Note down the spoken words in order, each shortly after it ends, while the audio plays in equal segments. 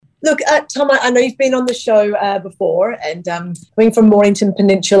Look, Tom, I know you've been on the show before, and coming from Mornington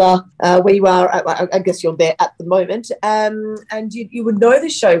Peninsula, where you are, I guess you're there at the moment, and you would know the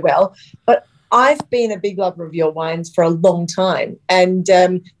show well, but I've been a big lover of your wines for a long time, and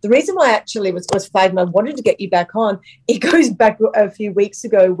the reason why I actually was flagged and I wanted to get you back on, it goes back a few weeks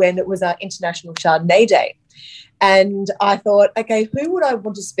ago when it was our International Chardonnay Day. And I thought, okay, who would I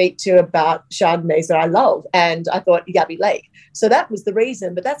want to speak to about Chardonnays that I love? And I thought Yabby Lake. So that was the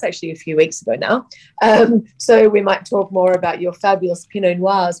reason, but that's actually a few weeks ago now. So we might talk more about your fabulous Pinot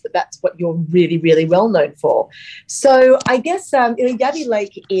Noirs, but that's what you're really, really well known for. So I guess, Yabby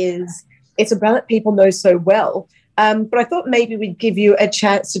Lake it's a brand that people know so well. But I thought maybe we'd give you a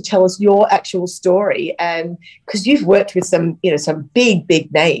chance to tell us your actual story, and because you've worked with some big,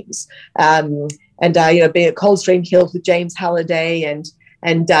 big names. Being at Coldstream Hills with James Halliday and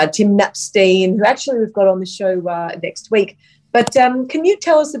Tim Napstein, who actually we've got on the show next week. But can you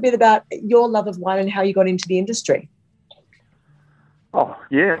tell us a bit about your love of wine and how you got into the industry? Oh,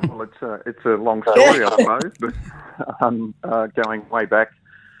 yeah. Well, it's a long story, I suppose, but going way back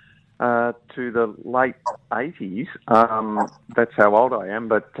to the late 80s. That's how old I am.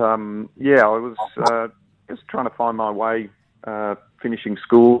 But, I was just trying to find my way, finishing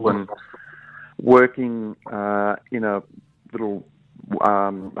school and working in a little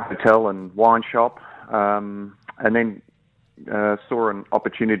hotel and wine shop, and then saw an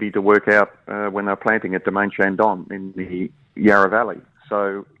opportunity to work out when they were planting at Domaine Chandon in the Yarra Valley.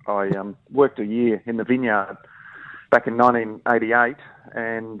 So I worked a year in the vineyard back in 1988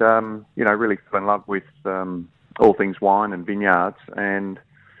 and, really fell in love with all things wine and vineyards, and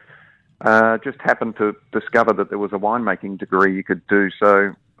just happened to discover that there was a winemaking degree you could do.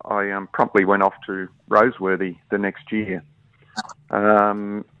 So I promptly went off to Roseworthy the next year.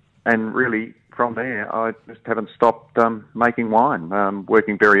 And really, from there, I just haven't stopped making wine,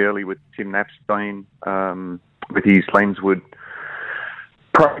 working very early with Tim Napstein with his Lenswood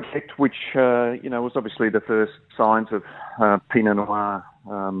project, which, was obviously the first signs of Pinot Noir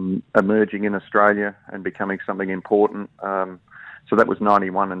emerging in Australia and becoming something important. So that was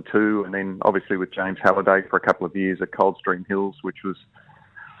 91 and 2, and then obviously with James Halliday for a couple of years at Coldstream Hills, which was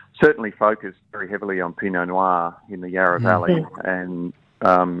certainly focused very heavily on Pinot Noir in the Yarra Valley, and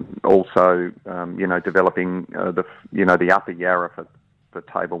also, developing the upper Yarra for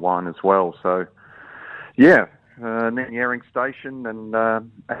table wine as well. So, and then Yering Station and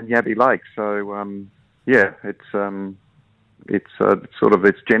Yabby Lake. So, it's sort of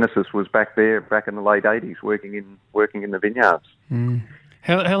its genesis was back in the late 80s, working in the vineyards. Mm.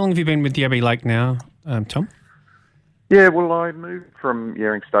 How long have you been with Yabby Lake now, Tom? Yeah, well, I moved from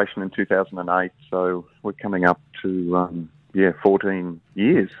Yering Station in 2008, so we're coming up to 14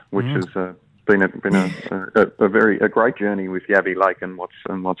 years, which has been a great journey with Yabby Lake and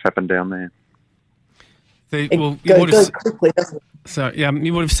what's happened down there. You would have quickly, doesn't it? So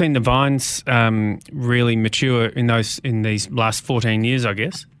you would have seen the vines really mature in these last 14 years, I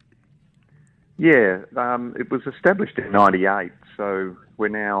guess. Yeah, it was established in '98, so we're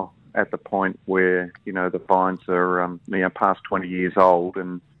now at the point where, the vines are past 20 years old,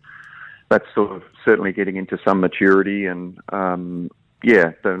 and that's sort of certainly getting into some maturity, and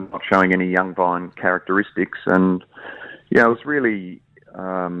they're not showing any young vine characteristics. And it was really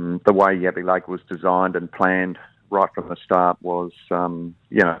the way Yabby Lake was designed and planned right from the start was,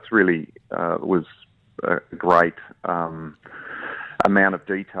 it's really was a great amount of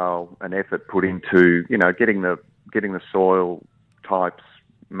detail and effort put into, getting the soil types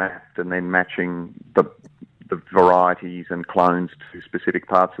mapped and then matching the varieties and clones to specific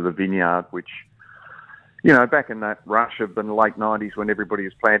parts of the vineyard, which, back in that rush of the late 90s when everybody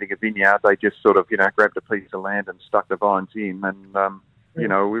was planting a vineyard, they just sort of, grabbed a piece of land and stuck the vines in. And,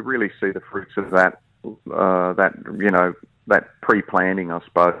 we really see the fruits of that pre-planning, I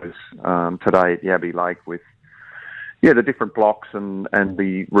suppose, today at Yabby Lake with, the different blocks and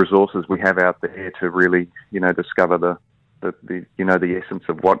the resources we have out there to really, discover the essence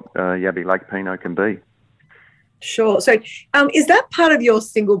of what Yabby Lake Pinot can be. Sure. So is that part of your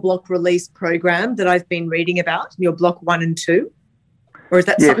single block release program that I've been reading about, your block 1 and 2? Or is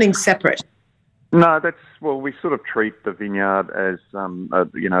that something separate? No, we sort of treat the vineyard as,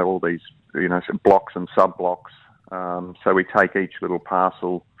 all these, some blocks and sub-blocks. So we take each little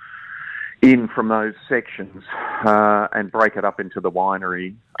parcel in from those sections and break it up into the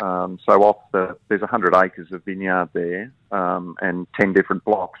winery. There's 100 acres of vineyard there and 10 different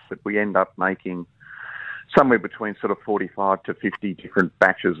blocks that we end up making somewhere between sort of 45 to 50 different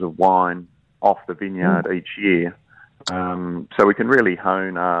batches of wine off the vineyard each year. So we can really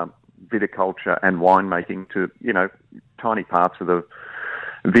hone viticulture and winemaking to, tiny parts of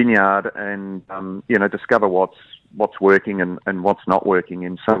vineyard and discover what's working and what's not working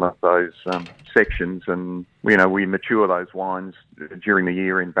in some of those sections. And we mature those wines during the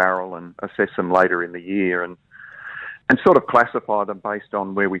year in barrel and assess them later in the year and sort of classify them based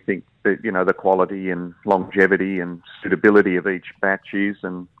on where we think the quality and longevity and suitability of each batch is,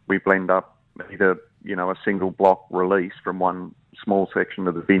 and we blend up either a single block release from one small section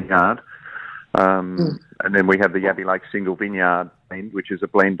of the vineyard. And then we have the Yabby Lake single vineyard blend, which is a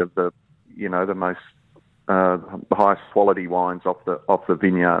blend of the most the highest quality wines off the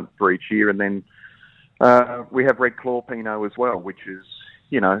vineyard for each year. And then we have Red Claw Pinot as well, which is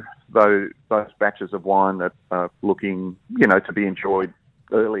those batches of wine that are looking to be enjoyed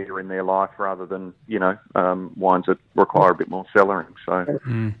earlier in their life rather than wines that require a bit more cellaring. So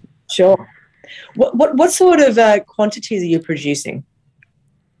sure. What sort of quantities are you producing?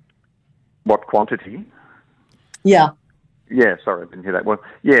 What quantity? Yeah. Yeah, sorry, I didn't hear that one.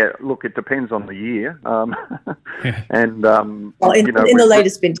 Yeah, look, it depends on the year. And in the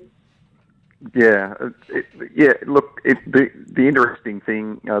latest vintage. Yeah, the interesting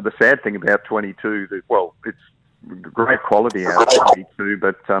thing, the sad thing about 22, it's great quality out of 22,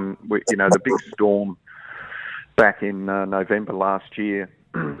 but the big storm back in November last year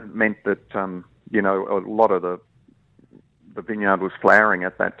meant that a lot of the vineyard was flowering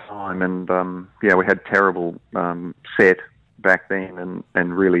at that time, and we had terrible set back then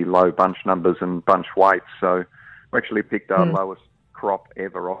and really low bunch numbers and bunch weights. So we actually picked our lowest crop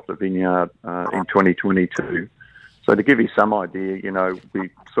ever off the vineyard in 2022. So to give you some idea,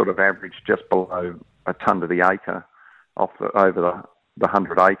 we sort of averaged just below a tonne to the acre over the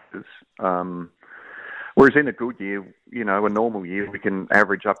 100 acres. Whereas in a good year, a normal year, we can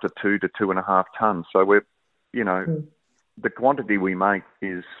average up to 2 to 2.5 tonnes. So we're, the quantity we make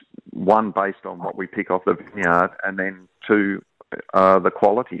is one, based on what we pick off the vineyard, and then two, the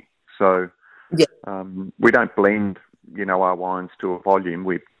quality. So we don't blend, our wines to a volume.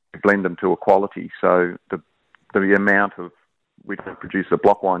 We blend them to a quality. So the amount of, we don't produce the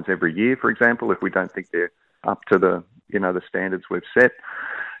block wines every year, for example, if we don't think they're up to the standards we've set.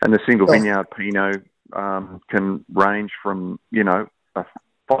 And the single vineyard Pinot can range from, a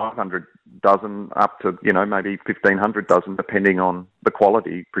 500 dozen up to, maybe 1,500 dozen, depending on the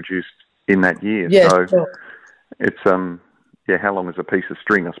quality produced in that year. Yeah, so sure. It's, how long is a piece of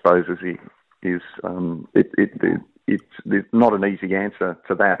string, I suppose, there's not an easy answer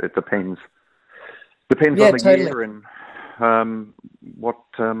to that. It depends on the year and what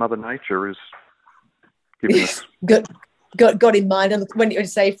Mother Nature is giving us. Got in mind. And when you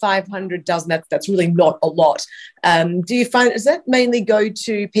say 500 dozen, that's really not a lot. Do you find, does that mainly go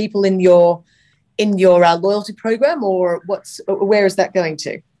to people in your loyalty program, or where is that going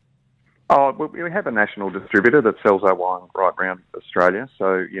to? Oh, well, we have a national distributor that sells our wine right around Australia.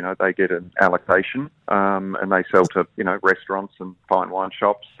 So, they get an allocation and they sell to, restaurants and fine wine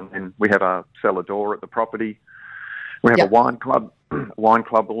shops. And then we have a cellar door at the property. We have a wine club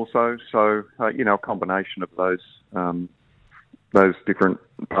also. So, a combination of those different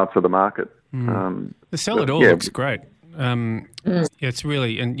parts of the market. The cellar door looks great. It's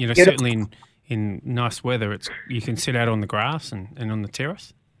really, and certainly in nice weather, you can sit out on the grass and on the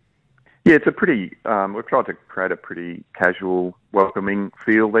terrace. Yeah, it's a pretty, we've tried to create a pretty casual, welcoming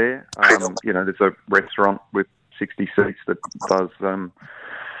feel there. There's a restaurant with 60 seats that does,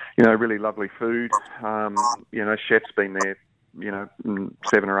 really lovely food. Chef's been there,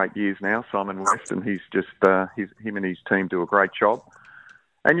 7 or 8 years now, Simon West, and he's just, him and his team do a great job.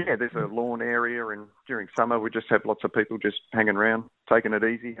 And there's a lawn area, and during summer we just have lots of people just hanging around, taking it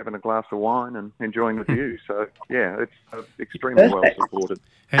easy, having a glass of wine and enjoying the view. So it's extremely well supported.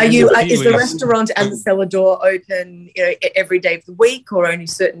 Is the restaurant and the cellar door open, every day of the week, or only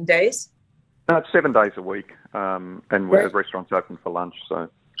certain days? No, it's 7 days a week, and the restaurant's open for lunch. So.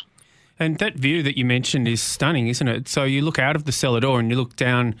 And that view that you mentioned is stunning, isn't it? So you look out of the cellar door and you look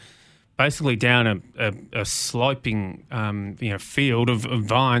down, basically down a sloping, field of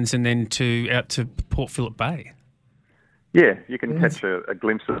vines, and then out to Port Phillip Bay. Yeah, you can catch a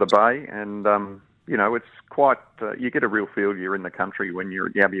glimpse of the bay, and it's quite. You get a real feel you're in the country when you're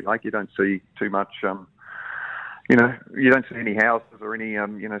at Yabby Lake. You don't see too much. You don't see any houses or any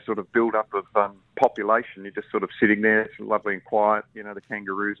sort of build up of population. You're just sort of sitting there. It's lovely and quiet. The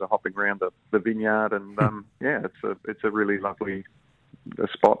kangaroos are hopping around the vineyard, and it's a really lovely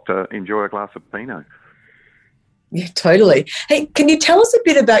spot to enjoy a glass of Pinot. Yeah, totally. Hey, can you tell us a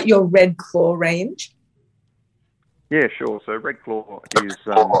bit about your Red Claw range? Yeah, sure. So Red Claw is,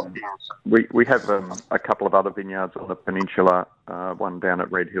 we have a couple of other vineyards on the peninsula, one down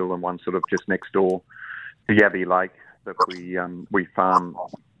at Red Hill and one sort of just next door to Yabby Lake. that we farm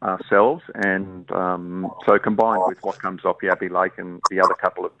ourselves, and so combined with what comes off Yabby Lake and the other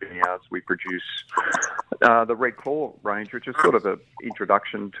couple of vineyards, we produce the Red Claw range, which is sort of an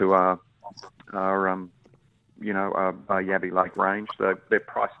introduction to our Yabby Lake range. They're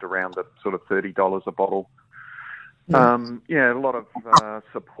priced around at sort of $30 a bottle. A lot of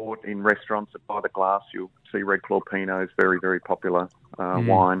support in restaurants that buy the glass. You'll see Red Claw Pinot is very, very popular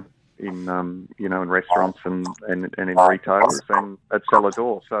wine in in restaurants and in retailers and at cellar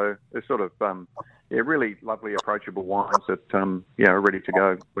door. So they're sort of really lovely, approachable wines that are ready to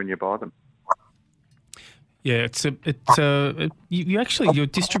go when you buy them. Yeah, you actually, your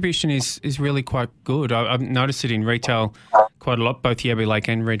distribution is really quite good. I've noticed it in retail quite a lot, both Yabby Lake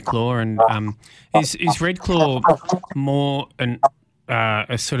and Red Claw. And is Red Claw more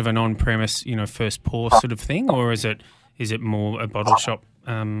a sort of an on-premise, first pour sort of thing, or is it more a bottle shop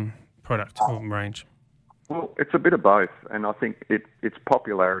product or range? Well, it's a bit of both, and I think its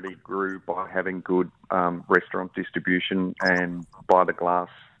popularity grew by having good restaurant distribution and by the glass.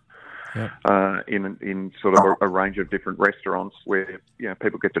 Yep. In sort of a range of different restaurants where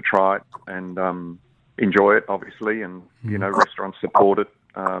people get to try it and enjoy it, obviously, and restaurants support it,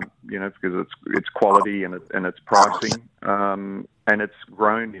 because it's quality and its pricing, and it's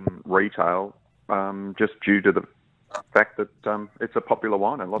grown in retail just due to the fact that it's a popular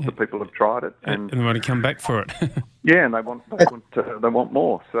wine and lots of people have tried it and they want to come back for it. Yeah, and they want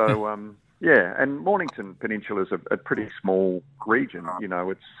more. So. And Mornington Peninsula is a pretty small region.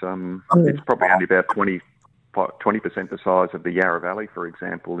 It's probably only about 20% the size of the Yarra Valley, for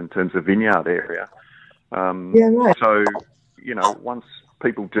example, in terms of vineyard area. Right. So, once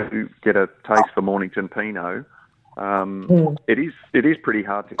people do get a taste for Mornington Pinot, it is pretty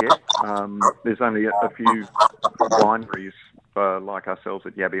hard to get. There's only a few wineries like ourselves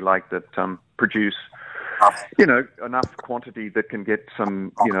at Yabby Lake that produce enough quantity that can get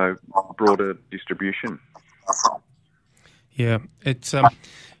some, broader distribution. Yeah, it's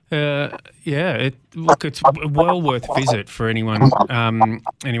it's well worth a visit for anyone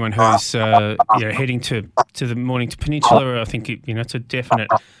who's heading to the Mornington Peninsula. I think it's a definite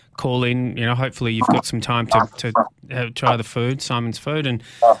call in. Hopefully you've got some time to try the food, Simon's food, and.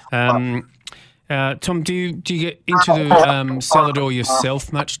 Tom, do you get into the cellar door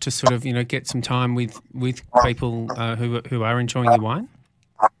yourself much to sort of get some time with people who are enjoying your wine?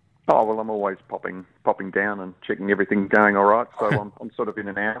 Oh well, I'm always popping down and checking everything going all right. So I'm sort of in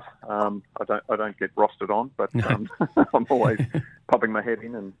and out. I don't get rostered on, but I'm always popping my head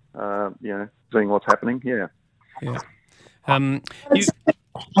in and seeing what's happening. Yeah. Go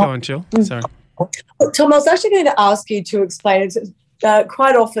on, Jill. Sorry. Tom, I was actually going to ask you to explain it.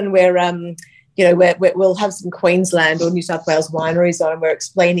 Quite often we'll have some Queensland or New South Wales wineries on. We're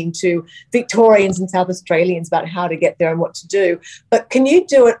explaining to Victorians and South Australians about how to get there and what to do. But can you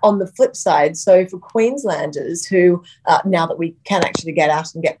do it on the flip side? So for Queenslanders who, now that we can actually get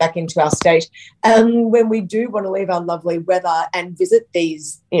out and get back into our state, when we do want to leave our lovely weather and visit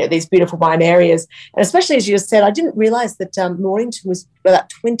these beautiful wine areas, and especially as you just said, I didn't realise that Mornington was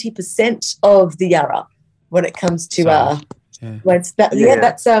about 20% of the Yarra when it comes to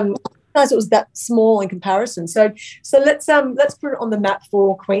that's it was that small in comparison. So let's put it on the map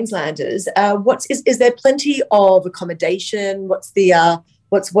for Queenslanders. Is there plenty of accommodation? What's big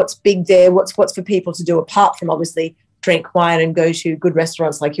there? What's for people to do apart from obviously drink wine and go to good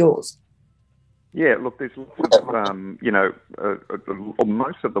restaurants like yours? Yeah, look, there's lots of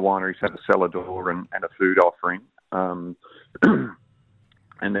most of the wineries have a cellar door and a food offering, and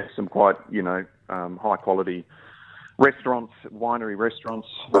there's some quite high quality winery restaurants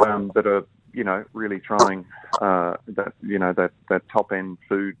that are really trying that top end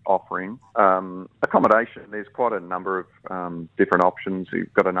food offering. Accommodation, there's quite a number of different options.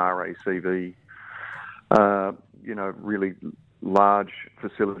 You've got an RACV, really large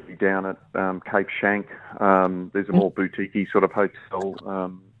facility down at Cape Shank. There's a more boutique-y sort of hotel,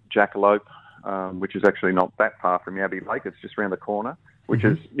 Jackalope, which is actually not that far from Yabby Lake. It's just around the corner, which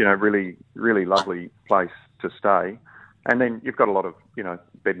is really, really lovely place to stay. And then you've got a lot of,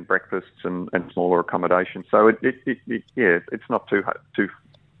 bed and breakfasts and smaller accommodation. So it's not too hard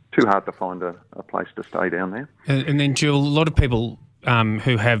to find a place to stay down there. And then, Jill, a lot of people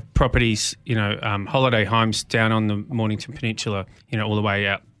who have properties, holiday homes down on the Mornington Peninsula, all the way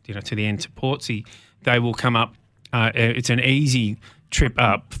out, to the end to Portsea, they will come up. It's an easy trip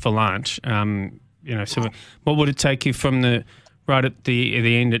up for lunch. So what would it take you from right at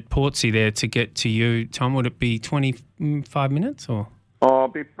the end at Portsea there to get to you, Tom? Would it be 25 minutes or? Oh,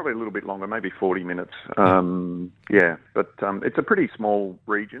 it'd be probably a little bit longer, maybe 40 minutes. But it's a pretty small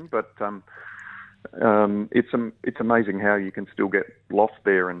region. But it's amazing how you can still get lost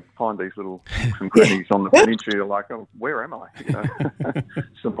there and find these little nooks and crannies on the peninsula. You're like, oh, where am I? You know,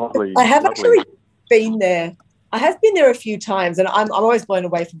 some lovely. I have lovely... actually been there. I have been there a few times, and I'm always blown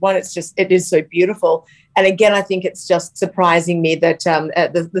away. For one, it is so beautiful, and again, I think it's just surprising me that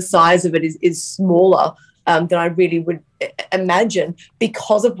the size of it is smaller than I really would imagine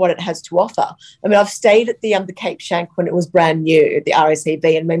because of what it has to offer. I mean, I've stayed at the Cape Shank when it was brand new, the RSEV,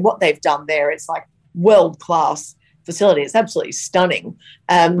 and I mean, what they've done there, it's like world-class facility. It's absolutely stunning.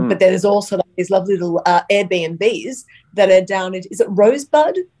 But there's also like these lovely little Airbnbs that are down in, is it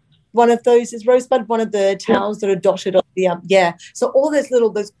Rosebud? One of those is Rosebud, one of the towns that are dotted on the, So all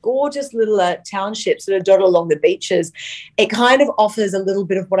those gorgeous little townships that are dotted along the beaches, it kind of offers a little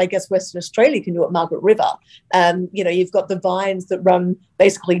bit of what I guess Western Australia can do at Margaret River. You know, you've got the vines that run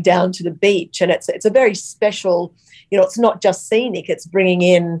basically down to the beach, and it's a very special, you know, it's not just scenic, it's bringing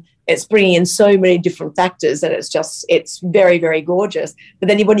in so many different factors, and it's very, very gorgeous. But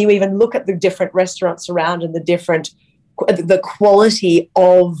then when you even look at the different restaurants around and the quality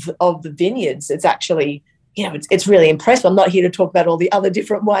of the vineyards, it's actually, you know, it's really impressive. I'm not here to talk about all the other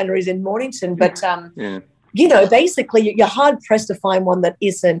different wineries in Mornington, but you know, basically you're hard pressed to find one that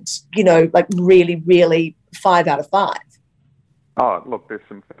isn't, you know, like really, really 5 out of 5. Oh, look, there's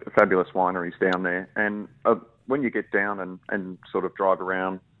some fabulous wineries down there, and when you get down and sort of drive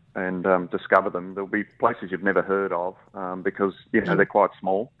around and discover them, there'll be places you've never heard of because, you know, they're quite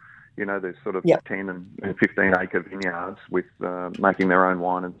small. You know, there's sort of 10 and 15 acre vineyards with making their own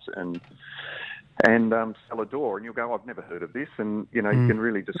wine and cellar door, and you'll go, I've never heard of this, and you know, you can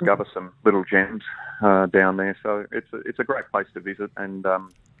really discover some little gems down there. So it's a great place to visit, and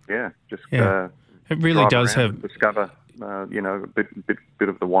it really does have discover you know, a bit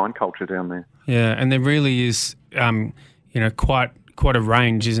of the wine culture down there. Yeah, and there really is you know, quite a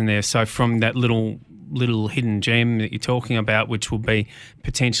range, isn't there? So from that little hidden gem that you're talking about, which will be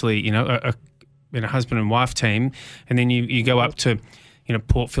potentially, you know, a husband and wife team, and then you go up to, you know,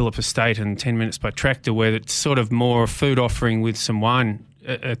 Port Phillip Estate and 10 minutes by tractor, where it's sort of more a food offering with some wine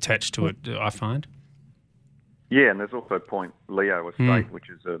attached to it, I find. Yeah, and there's also Point Leo Estate, which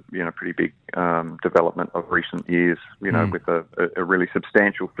is a, you know, pretty big development of recent years, you know, with a really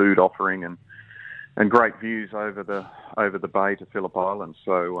substantial food offering and great views over the bay to Phillip Island.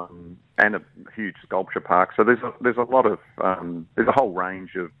 So and a huge sculpture park. So there's a lot of there's a whole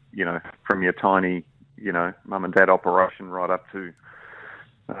range of, you know, from your tiny, you know, mum and dad operation right up to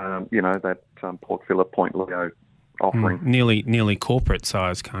you know, that Port Phillip Point Leo offering. Nearly corporate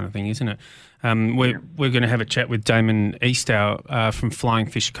size kind of thing, isn't it? We're going to have a chat with Damon Eastow from Flying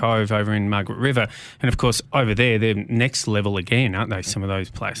Fish Cove over in Margaret River, and of course over there they're next level again, aren't they? Some of those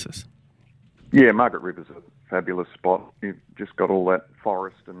places. Yeah, Margaret River's a fabulous spot. You've just got all that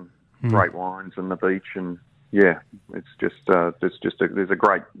forest and great wines and the beach, and it's just there's a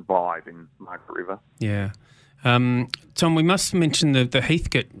great vibe in Margaret River. Yeah. Tom, we must mention the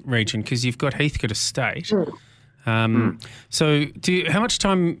Heathcote region, because you've got Heathcote Estate. So how much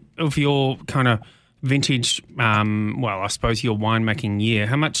time of your kind of vintage, I suppose your winemaking year,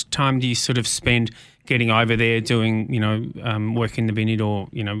 how much time do you sort of spend getting over there doing, you know, work in the vineyard or,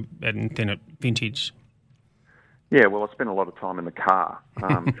 you know, and then at vintage? Yeah, well, I spend a lot of time in the car,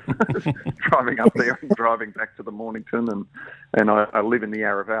 driving up there and driving back to the Mornington, and I live in the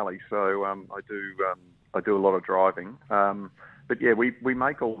Yarra Valley, so I do a lot of driving. But yeah, we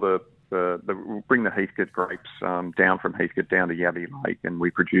make all we bring the Heathcote grapes down from Heathcote down to Yabby Lake, and we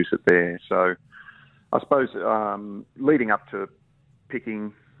produce it there. So I suppose leading up to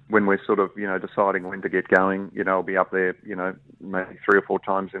picking, when we're sort of, you know, deciding when to get going, you know, I'll be up there, you know, maybe 3 or 4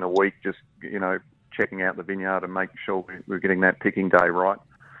 times in a week, just, you know, checking out the vineyard and making sure we're getting that picking day right.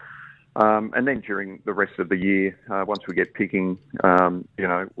 And then during the rest of the year, once we get picking, you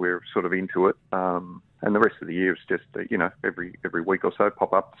know, we're sort of into it. And the rest of the year is just, you know, every week or so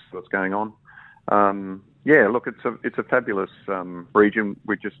pop up what's going on. Look, it's a fabulous region.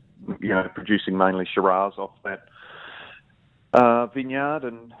 We're just, you know, producing mainly Shiraz off that vineyard,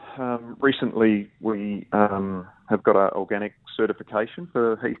 and recently we have got our organic certification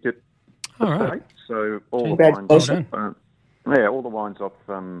for Heathcote Estate. So all the wines off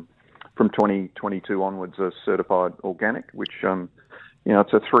from 2022 onwards are certified organic, which you know,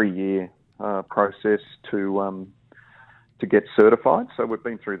 it's a 3-year process to get certified. So we've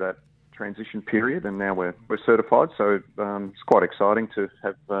been through that transition period, and now we're certified. So it's quite exciting to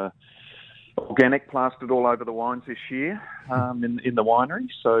have organic plastered all over the wines this year in the winery.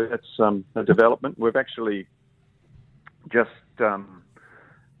 So that's a development. We've actually just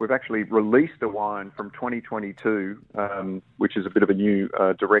we've actually released a wine from 2022, which is a bit of a new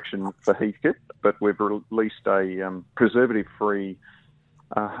direction for Heathcote, but we've released a preservative-free,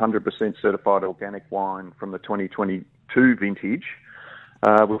 100% certified organic wine from the 2022 vintage,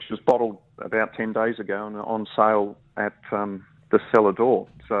 which was bottled about 10 days ago and on sale at the cellar door.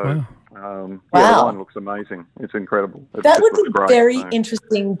 So, wow. The wine looks amazing. It's incredible. That would be great, very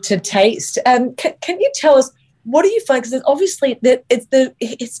interesting to taste. Can you tell us, what do you find? Because obviously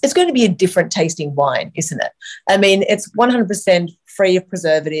it's going to be a different tasting wine, isn't it? I mean, it's 100% free of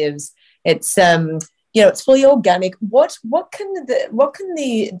preservatives. It's it's fully organic. What's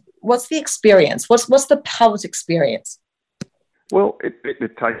the experience? What's the palate experience? Well,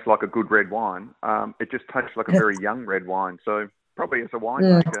 it tastes like a good red wine. It just tastes like a very young red wine. So probably as a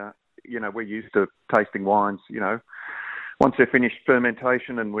winemaker, we're used to tasting wines, once they're finished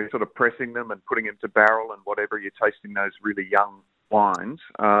fermentation and we're sort of pressing them and putting them to barrel and whatever, you're tasting those really young wines.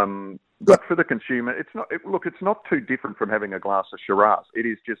 But for the consumer, it's not too different from having a glass of Shiraz. It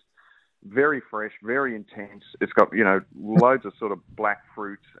is just very fresh, very intense. It's got, loads of sort of black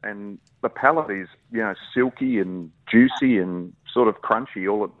fruits, and the palate is, silky and juicy and sort of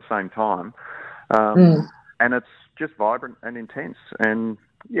crunchy all at the same time. And it's just vibrant and intense. And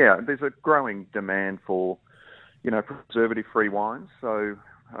there's a growing demand for, preservative-free wines. So,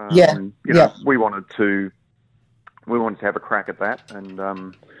 we wanted to have a crack at that. And,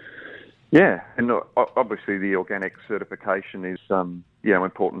 and obviously the organic certification is,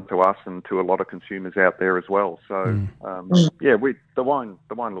 important to us and to a lot of consumers out there as well. So, the wine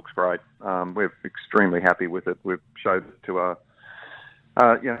looks great. We're extremely happy with it. We've showed it to a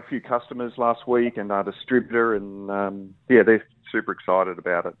few customers last week and our distributor, and they're super excited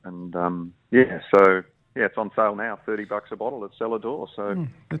about it. And it's on sale now, $30 a bottle at cellar door. So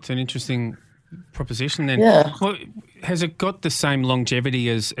that's an interesting proposition then. Yeah. Well, has it got the same longevity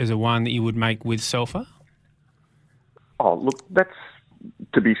as a wine that you would make with sulphur? Oh, look, that's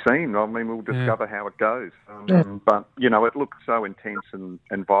to be seen. I mean, we'll discover how it goes. But, it looks so intense and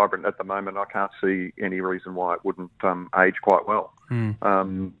vibrant at the moment, I can't see any reason why it wouldn't age quite well.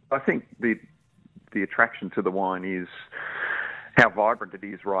 I think the attraction to the wine is how vibrant it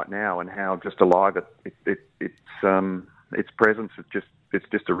is right now and how just alive its presence. It's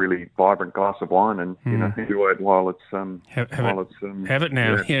just a really vibrant glass of wine, and enjoy it while it's have it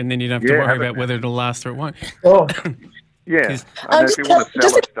now, and then you don't have to worry about whether it'll last or it won't. Oh. Yeah, and if you want to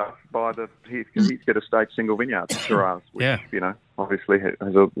sell it stuff, buy the Heathcote Estate single vineyard Shiraz, which obviously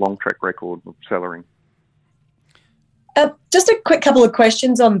has a long track record of cellaring. Just a quick couple of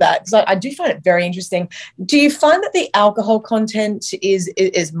questions on that, because I do find it very interesting. Do you find that the alcohol content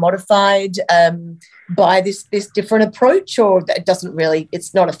is modified by this different approach, or that doesn't really?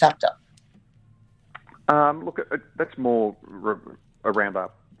 It's not a factor. Look, that's more around our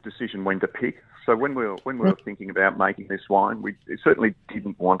decision when to pick. So when we were thinking about making this wine, we certainly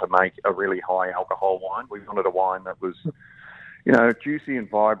didn't want to make a really high alcohol wine. We wanted a wine that was, juicy and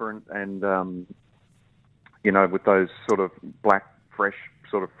vibrant and with those sort of black, fresh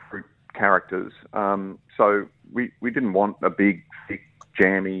sort of fruit characters. So we didn't want a big, thick,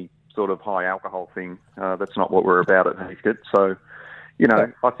 jammy sort of high alcohol thing. That's not what we're about at Heathcote. So,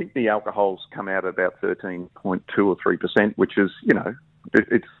 I think the alcohols come out at about 13.2 or 3%, which is,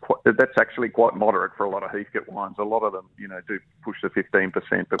 that's actually quite moderate for a lot of Heathcote wines. A lot of them, do push the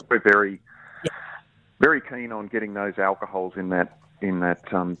 15%, but we're very, very keen on getting those alcohols in that 13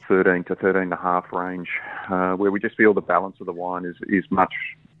 to 13.5 range, where we just feel the balance of the wine is much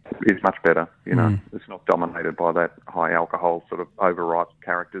better. It's not dominated by that high alcohol sort of overripe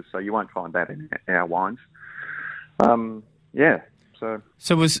characters. So you won't find that in our wines.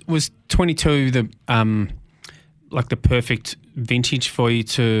 So was 22 the the perfect vintage for you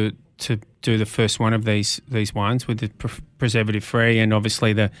to do the first one of these wines with the preservative free and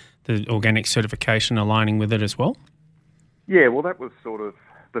obviously the organic certification aligning with it as well? Yeah, well, that was sort of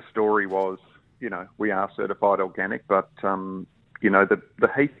the story was, we are certified organic, but, the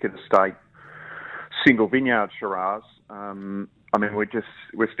Heathcote Estate single vineyard Shiraz,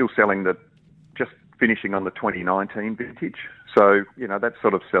 we're still selling just finishing on the 2019 vintage. So, that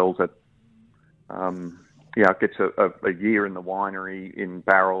sort of sells at, it gets a year in the winery in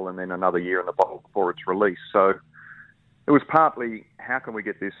barrel and then another year in the bottle before it's released. So it was partly how can we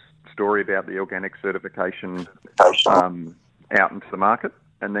get this story about the organic certification out into the market,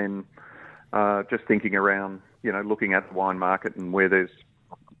 and then just thinking around, looking at the wine market and where there's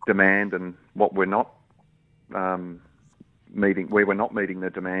demand and what we're not meeting, where we're not meeting the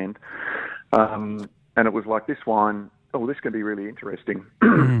demand. And it was like this wine, this can be really interesting.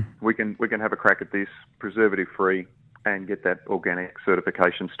 We can have a crack at this, preservative free, and get that organic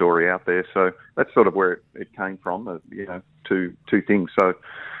certification story out there. So that's sort of where it came from, two things. So,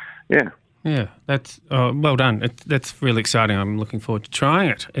 yeah. Yeah, that's well done. That's really exciting. I'm looking forward to trying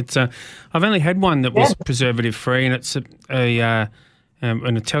it. It's I've only had one that was preservative free, and it's an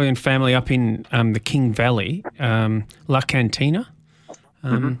Italian family up in the King Valley, La Cantina.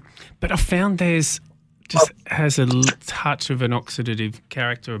 But I found theirs just has a touch of an oxidative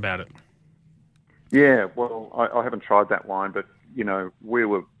character about it. Yeah, well, I haven't tried that wine, but we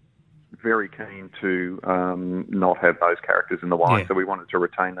were very keen to not have those characters in the wine, so we wanted to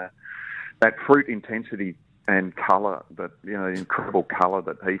retain that fruit intensity and colour, that the incredible colour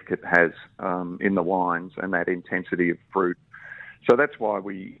that Heathcote has in the wines, and that intensity of fruit. So that's why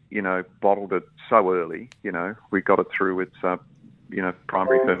we, bottled it so early. We got it through its,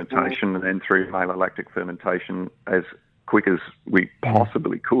 primary fermentation and then through malolactic fermentation as quick as we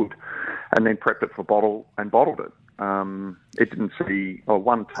possibly could, and then prepped it for bottle and bottled it. It didn't see,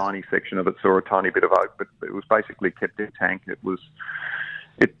 one tiny section of it saw a tiny bit of oak, but it was basically kept in tank.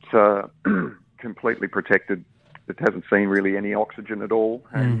 It's completely protected. It hasn't seen really any oxygen at all.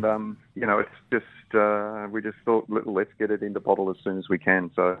 And, it's just, we just thought, let's get it into bottle as soon as we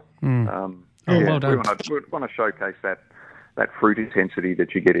can. So, well done. We want to showcase that fruit intensity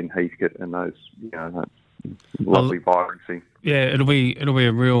that you get in Heathcote and those, that lovely vibrancy. Yeah, it'll be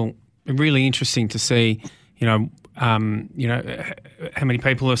really interesting to see, how many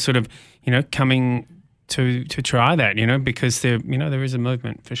people are sort of, coming to try that, because there is a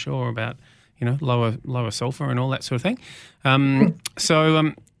movement for sure about, lower sulfur and all that sort of thing.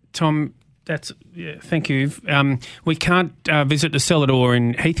 Tom, thank you. We can't visit the cellar door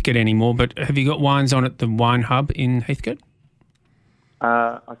in Heathcote anymore, but have you got wines on at the Wine Hub in Heathcote?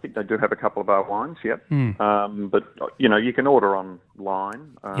 I think they do have a couple of our wines, yep. But, you can order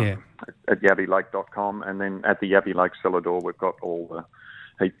online at yabbylake.com, and then at the Yabby Lake cellar door, we've got all the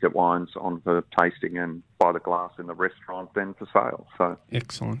Heathcote wines on for tasting and by the glass in the restaurant, then for sale. So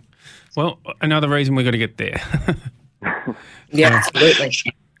excellent. Well, another reason we've got to get there. Yeah,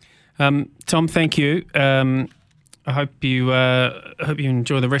 absolutely. Tom, thank you. I hope you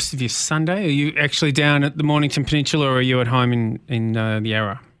enjoy the rest of your Sunday. Are you actually down at the Mornington Peninsula, or are you at home in the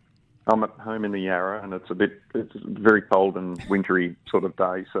Yarra? I'm at home in the Yarra, and it's a very cold and wintry sort of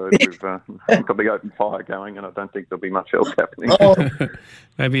day, so we've got the open fire going, and I don't think there'll be much else happening.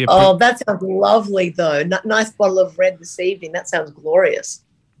 That sounds lovely, though. Nice bottle of red this evening. That sounds glorious.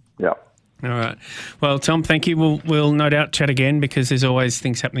 Yeah. All right. Well, Tom, thank you. We'll no doubt chat again, because there's always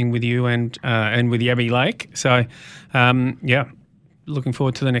things happening with you and with Yabby Lake. So, looking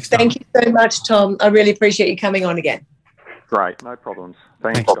forward to the next time. Thank you so much, Tom. I really appreciate you coming on again. Great. No problems.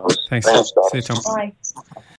 Thanks, guys. Thanks. See you, Tom. Bye.